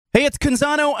Hey, it's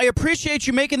Canzano. I appreciate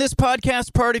you making this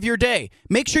podcast part of your day.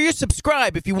 Make sure you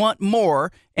subscribe if you want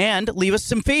more and leave us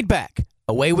some feedback.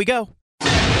 Away we go.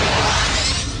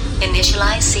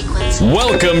 Initialize sequence.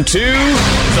 Welcome to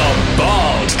The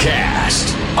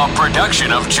Baldcast, a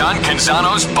production of John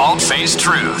Canzano's Bald-Faced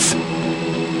Truth.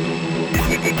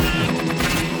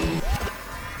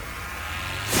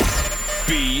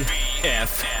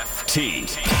 BFFT.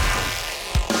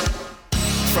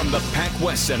 From the Pac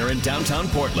West Center in downtown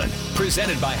Portland,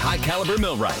 presented by High Caliber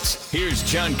Millwrights, here's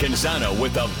John Canzano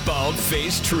with The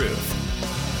Bald-Faced Truth.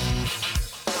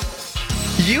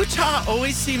 Utah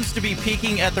always seems to be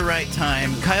peaking at the right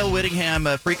time. Kyle Whittingham,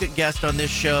 a frequent guest on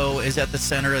this show, is at the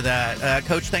center of that.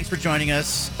 Coach, thanks for joining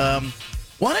us.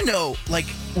 Want to know,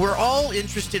 we're all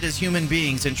interested as human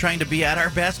beings in trying to be at our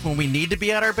best when we need to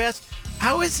be at our best.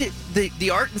 How is it the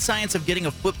art and science of getting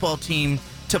a football team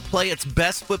to play its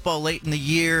best football late in the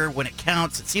year when it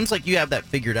counts? It seems like you have that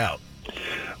figured out.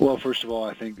 Well, first of all,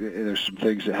 I think there's some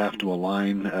things that have to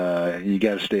align. You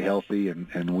got to stay healthy,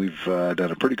 and we've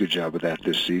done a pretty good job with that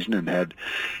this season, and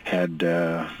had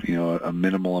a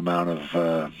minimal amount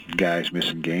of guys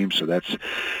missing games, so that's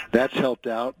helped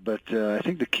out. But I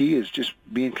think the key is just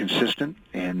being consistent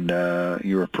in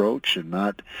your approach, and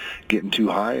not getting too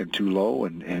high and too low,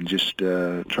 and just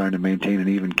trying to maintain an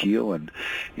even keel, and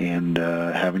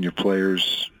having your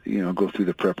players go through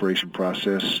the preparation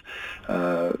process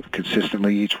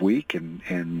consistently each week,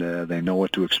 and they know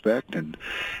what to expect, and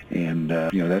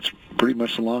that's pretty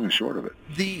much the long and short of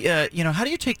it. How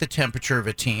do you take the temperature of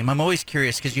a team? I'm always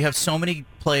curious because you have so many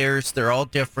players. They're all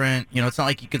different. It's not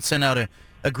like you could send out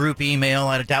a group email.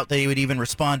 I doubt they would even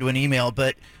respond to an email,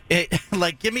 but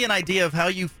give me an idea of how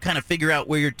you kind of figure out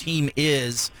where your team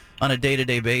is on a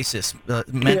day-to-day basis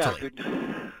mentally.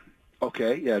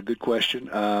 Yeah, good question.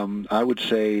 I would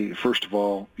say, first of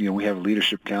all, we have a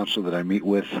leadership council that I meet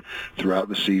with throughout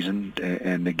the season,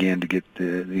 and again, to get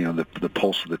the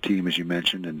pulse of the team, as you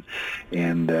mentioned,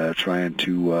 and trying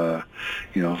to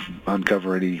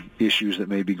uncover any issues that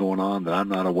may be going on that I'm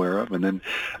not aware of. And then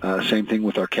same thing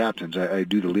with our captains. I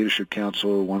do the leadership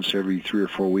council once every 3 or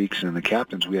 4 weeks, and the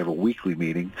captains, we have a weekly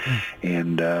meeting,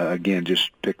 and again,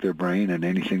 just pick their brain and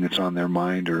anything that's on their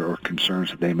mind or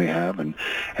concerns that they may have, and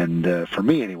for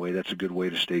me anyway, that's a good way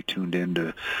to stay tuned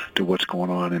in to what's going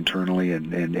on internally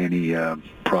and any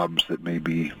problems that may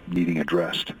be needing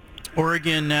addressed.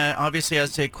 Oregon obviously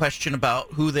has a question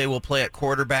about who they will play at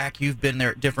quarterback. You've been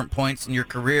there at different points in your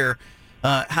career.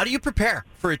 How do you prepare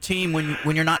for a team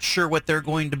when you're not sure what they're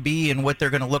going to be and what they're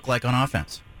going to look like on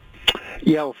offense?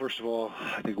 Yeah, well, first of all,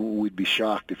 I think we'd be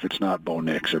shocked if it's not Bo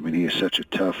Nix. I mean, he is such a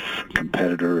tough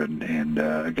competitor and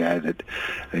a guy that,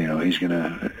 he's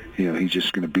gonna, he's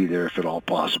just gonna be there if at all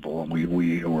possible, and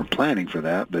we're planning for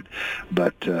that. But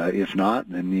if not,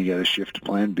 then you got to shift to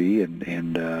Plan B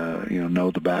and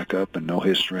know the backup and know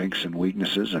his strengths and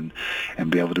weaknesses and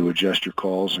be able to adjust your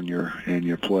calls and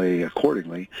your play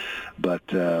accordingly.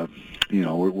 But we're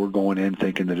going in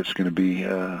thinking that it's going to be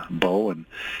Bo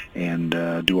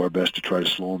and do our best to try to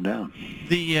slow him down.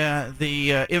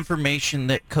 The information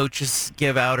that coaches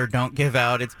give out or don't give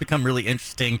out, it's become really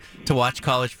interesting to watch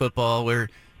college football where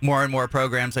more and more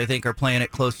programs, I think, are playing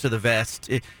it close to the vest.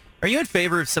 Are you in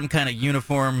favor of some kind of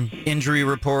uniform injury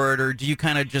report, or do you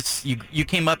kind of just, you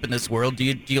came up in this world, do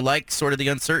you like sort of the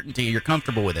uncertainty? You're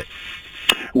comfortable with it?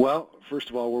 Well, first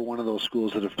of all, we're one of those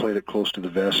schools that have played it close to the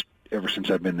vest ever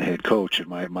since I've been the head coach, and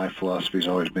my philosophy has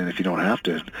always been, if you don't have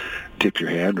to tip your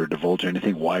hand or divulge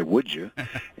anything, why would you?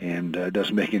 And it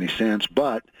doesn't make any sense.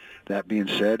 But that being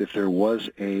said, if there was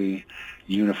a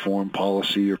uniform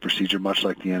policy or procedure much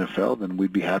like the NFL, then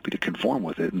we'd be happy to conform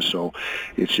with it. And so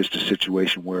it's just a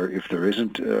situation where if there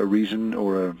isn't a reason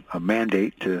or a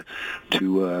mandate to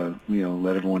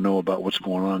let everyone know about what's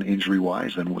going on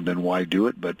injury-wise, then why do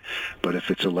it? But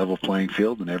if it's a level playing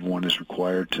field and everyone is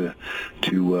required to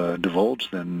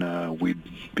divulge, then we'd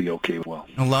be okay. Well,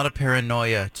 a lot of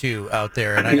paranoia too out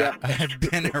there, and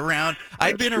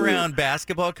I've been around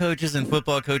basketball coaches and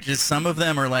football coaches. Some of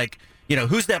them are like,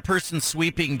 who's that person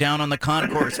sweeping down on the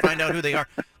concourse? Find out who they are.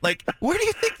 Where do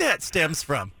you think that stems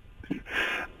from?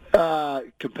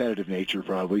 Competitive nature,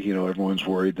 probably. Everyone's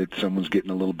worried that someone's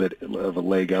getting a little bit of a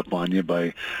leg up on you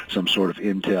by some sort of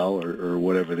intel or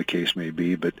whatever the case may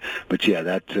be. But yeah,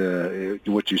 that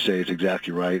what you say is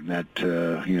exactly right, and that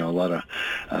a lot of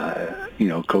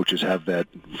coaches have that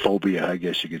phobia, I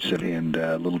guess you could say, and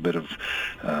a little bit of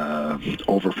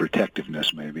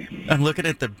overprotectiveness, maybe. I'm looking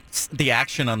at the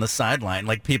action on the sideline.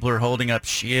 People are holding up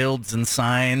shields and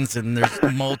signs, and there's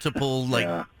multiple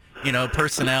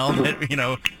personnel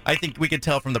that, I think we could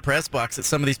tell from the press box that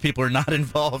some of these people are not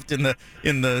involved in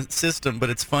the system, but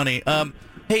it's funny.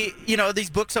 Hey, these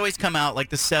books always come out, like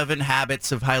the 7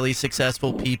 Habits of Highly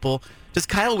Successful People. Does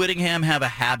Kyle Whittingham have a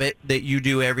habit that you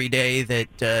do every day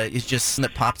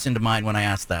that pops into mind when I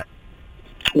ask that?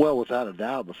 Well, without a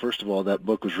doubt. But first of all, that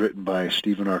book was written by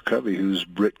Stephen R. Covey, who's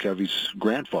Britt Covey's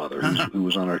grandfather, who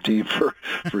was on our team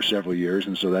for several years.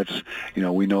 And so that's,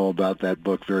 we know about that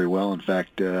book very well. In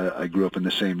fact, I grew up in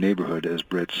the same neighborhood as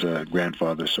Britt's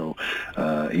grandfather. So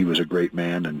he was a great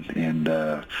man and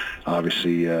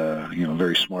obviously, a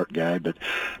very smart guy. But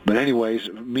anyways,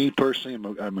 me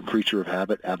personally, I'm a creature of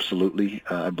habit. Absolutely.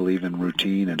 I believe in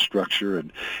routine and structure.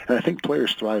 And I think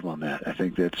players thrive on that. I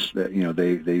think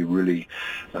they really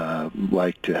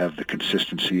like to have the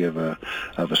consistency of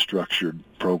a structured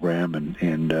program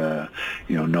and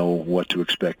know what to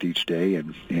expect each day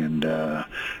and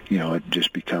it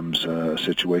just becomes a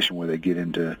situation where they get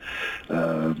into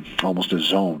almost a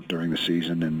zone during the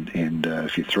season and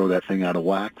if you throw that thing out of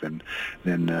whack then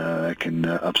it can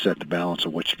upset the balance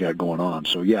of what you got going on.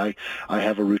 So yeah, I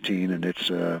have a routine and it's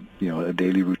a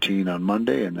daily routine on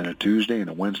Monday and then a Tuesday and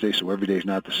a Wednesday, so every day's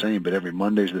not the same, but every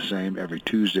Monday's the same, every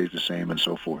Tuesday's the same, and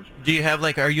so forth. Do you have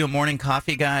are you a morning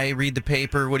coffee guy, read the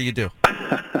paper? What do you do?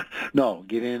 No,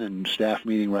 get in and staff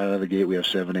meeting right out of the gate. We have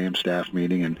 7 a.m. staff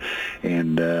meeting,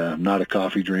 and not a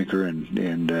coffee drinker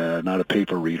and not a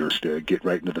paper reader. To get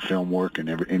right into the film work and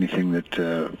anything that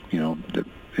that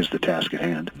is the task at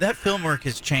hand. That film work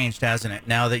has changed, hasn't it?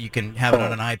 Now that you can have it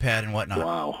on an iPad and whatnot.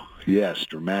 Wow. Yes,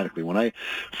 dramatically. When I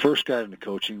first got into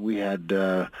coaching, we had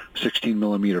 16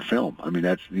 millimeter film. I mean,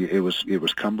 it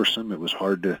was cumbersome. It was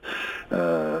hard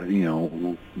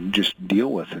to just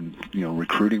deal with, and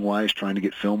recruiting wise, trying to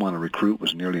get film on a recruit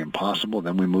was nearly impossible.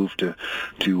 Then we moved to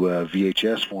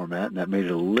VHS format, and that made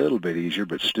it a little bit easier,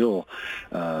 but still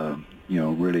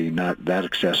really not that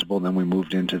accessible. And then we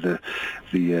moved into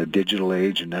the digital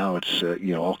age, and now it's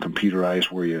all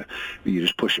computerized, where you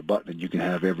just push a button and you can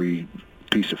have every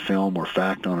piece of film or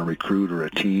fact on a recruit or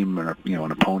a team or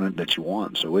an opponent that you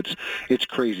want. So it's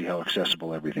crazy how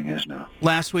accessible everything is now.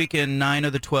 Last weekend, 9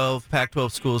 of the 12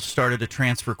 Pac-12 schools started a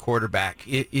transfer quarterback.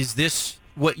 Is this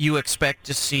what you expect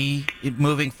to see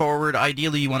moving forward?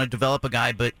 Ideally, you want to develop a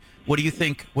guy, but what do you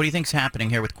think's happening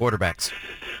here with quarterbacks?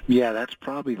 Yeah, that's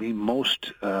probably the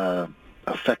most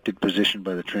affected position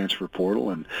by the transfer portal,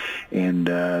 and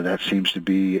that seems to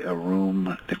be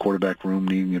the quarterback room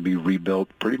needing to be rebuilt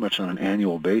pretty much on an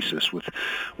annual basis with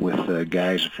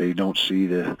guys. If they don't see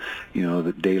the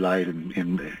daylight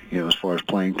and as far as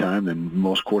playing time, then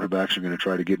most quarterbacks are going to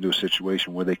try to get into a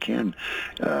situation where they can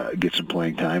get some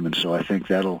playing time, and so I think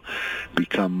that'll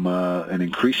become an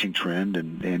increasing trend.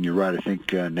 And you're right. I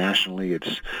think nationally,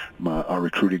 it's our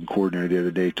recruiting coordinator the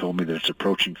other day told me that it's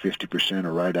approaching 50%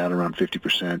 or right out around 50%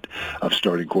 of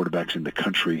starting quarterbacks in the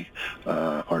country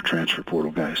are transfer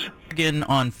portal guys. Again,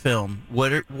 on film, what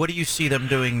do you see them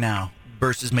doing now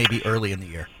versus maybe early in the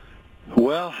year?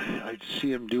 Well, I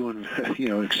see him doing,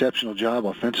 an exceptional job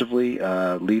offensively,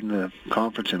 leading the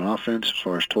conference in offense as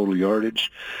far as total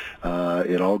yardage.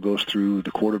 It all goes through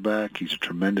the quarterback. He's a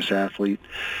tremendous athlete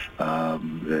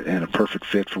and a perfect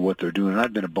fit for what they're doing. And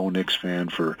I've been a Bo Nix fan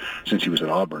since he was at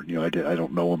Auburn. I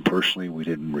don't know him personally. We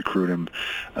didn't recruit him.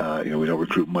 We don't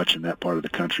recruit much in that part of the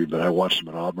country. But I watched him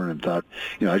at Auburn and thought,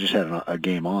 I just had a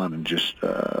game on and just,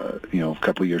 a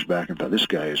couple of years back and thought this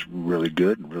guy is really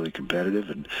good and really competitive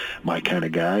and my kind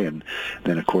of guy. And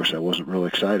then of course I wasn't real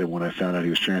excited when I found out he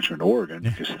was transferring to Oregon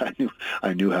because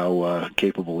I knew how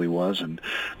capable he was.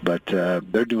 But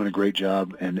they're doing a great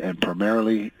job, and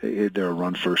primarily they're a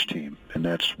run first team, and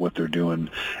that's what they're doing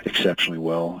exceptionally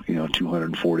well.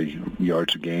 240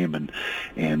 yards a game,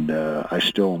 and I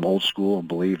still am old school and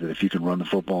believe that if you can run the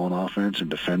football on offense and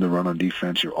defend the run on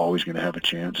defense, you're always going to have a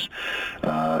chance.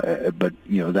 But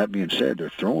that being said, they're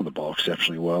throwing the ball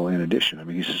exceptionally well. In addition, I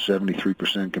mean, he's a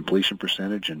 73% completion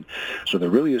percentage, and so there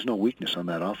really is no weakness on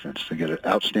that offense. They get an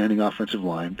outstanding offensive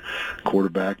line,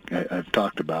 quarterback I've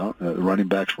talked about. The running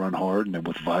backs run hard, and then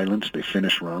with violence they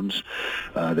finish runs.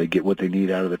 They get what they need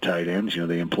out of the tight ends.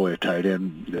 They employ a tight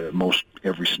end most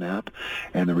every snap,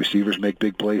 and the receivers make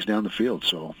big plays down the field.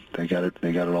 So they got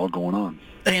it all going on.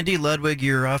 Andy Ludwig,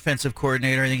 your offensive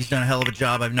coordinator, I think he's done a hell of a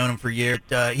job. I've known him for years.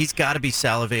 He's got to be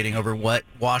salivating over what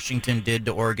Washington did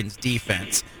to Oregon's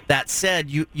defense. That said,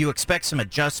 you expect some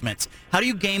adjustments. How do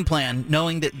you game plan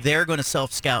knowing that they're going to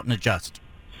self-scout and adjust?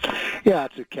 Yeah,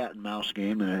 it's a cat and mouse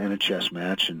game and a chess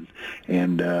match, and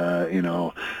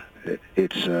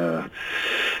it's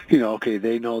okay,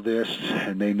 they know this,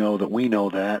 and they know that we know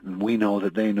that, and we know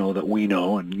that they know that we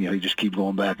know, and you just keep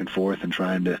going back and forth and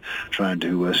trying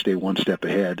to stay one step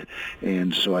ahead.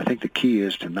 And so I think the key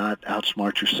is to not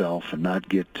outsmart yourself and not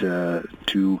get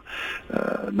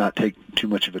not take too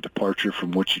much of a departure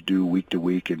from what you do week to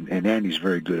week. And Andy's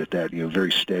very good at that.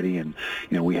 Very steady, and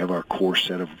we have our core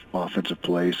set of offensive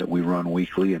plays that we run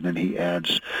weekly, and then he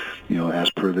adds, as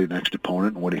per the next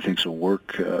opponent and what he thinks will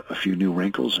work, a few new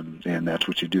wrinkles, and that's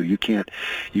what you do. You can't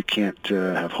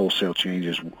have wholesale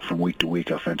changes from week to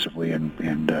week offensively,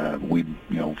 and we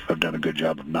have done a good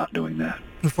job of not doing that.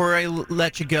 Before I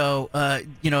let you go,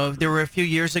 there were a few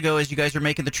years ago as you guys were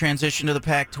making the transition to the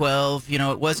Pac-12,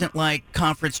 it wasn't like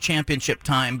conference championship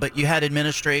time, but you had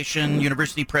administration,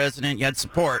 university president, you had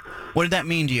support. What did that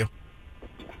mean to you?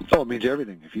 Oh, it means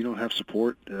everything. If you don't have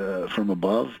support from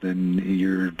above, then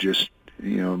you're just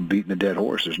beating a dead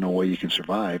horse. There's no way you can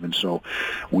survive. And so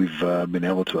we've been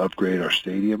able to upgrade our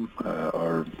stadium,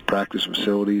 our practice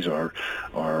facilities, our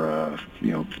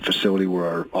facility where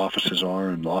our offices are,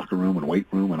 and locker room and weight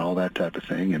room and all that type of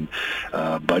thing. And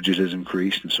budget has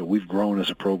increased. And so we've grown as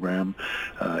a program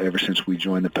ever since we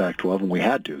joined the Pac-12, and we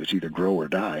had to. It's either grow or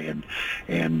die.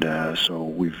 And so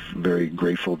we're very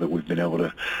grateful that we've been able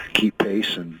to keep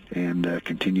pace and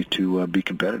continue to be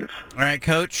competitive. All right,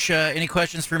 Coach, any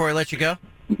questions before I let you go?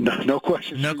 No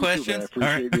questions. No questions? I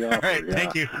appreciate the offer. All right,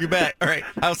 thank you. You bet. All right,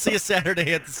 I'll see you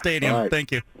Saturday at the stadium. All right.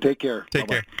 Thank you. Take care. Take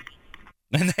Bye-bye. care.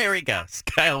 And there he goes,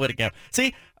 Kyle Whittingham.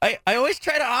 See, I always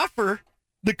try to offer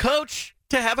the coach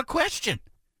to have a question.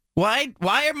 Why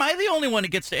am I the only one who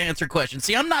gets to answer questions?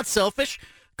 See, I'm not selfish.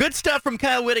 Good stuff from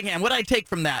Kyle Whittingham. What I take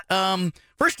from that?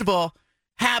 First of all,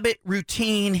 habit,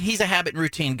 routine. He's a habit and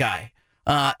routine guy.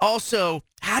 Also,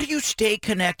 how do you stay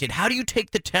connected? How do you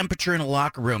take the temperature in a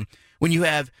locker room when you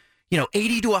have,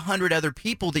 80 to 100 other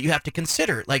people that you have to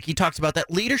consider? Like he talks about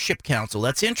that leadership council.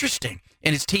 That's interesting.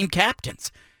 And his team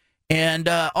captains. And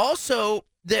also,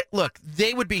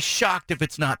 they would be shocked if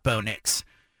it's not Bo Nix.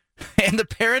 And the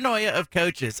paranoia of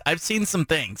coaches. I've seen some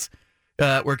things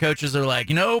where coaches are like,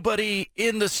 nobody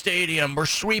in the stadium, we're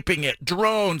sweeping it,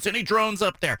 drones, any drones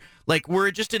up there. Like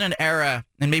we're just in an era,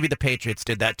 and maybe the Patriots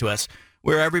did that to us,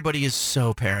 where everybody is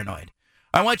so paranoid.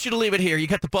 I want you to leave it here. You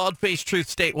got the Bald-Faced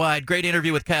Truth statewide. Great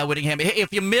interview with Kyle Whittingham. Hey,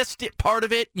 if you missed it, part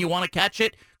of it, and you want to catch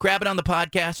it, grab it on the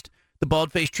podcast, the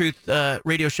Bald-Faced Truth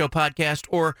radio show podcast.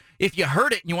 Or if you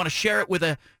heard it and you want to share it with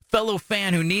a fellow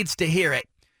fan who needs to hear it,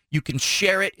 you can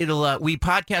share it. We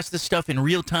podcast this stuff in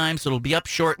real time, so it'll be up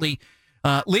shortly.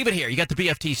 Leave it here. You got the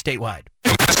BFT statewide.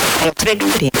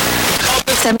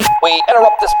 We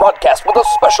interrupt this broadcast with a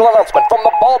special announcement from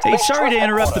the Bald-Faced Hey, sorry Truth to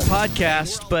interrupt the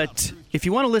Headquarters. podcast, but if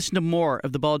you want to listen to more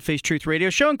of the Bald-Faced Truth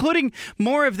Radio Show, including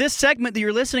more of this segment that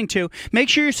you're listening to, make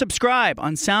sure you subscribe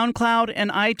on SoundCloud and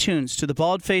iTunes to the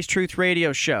Bald-Faced Truth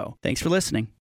Radio Show. Thanks for listening.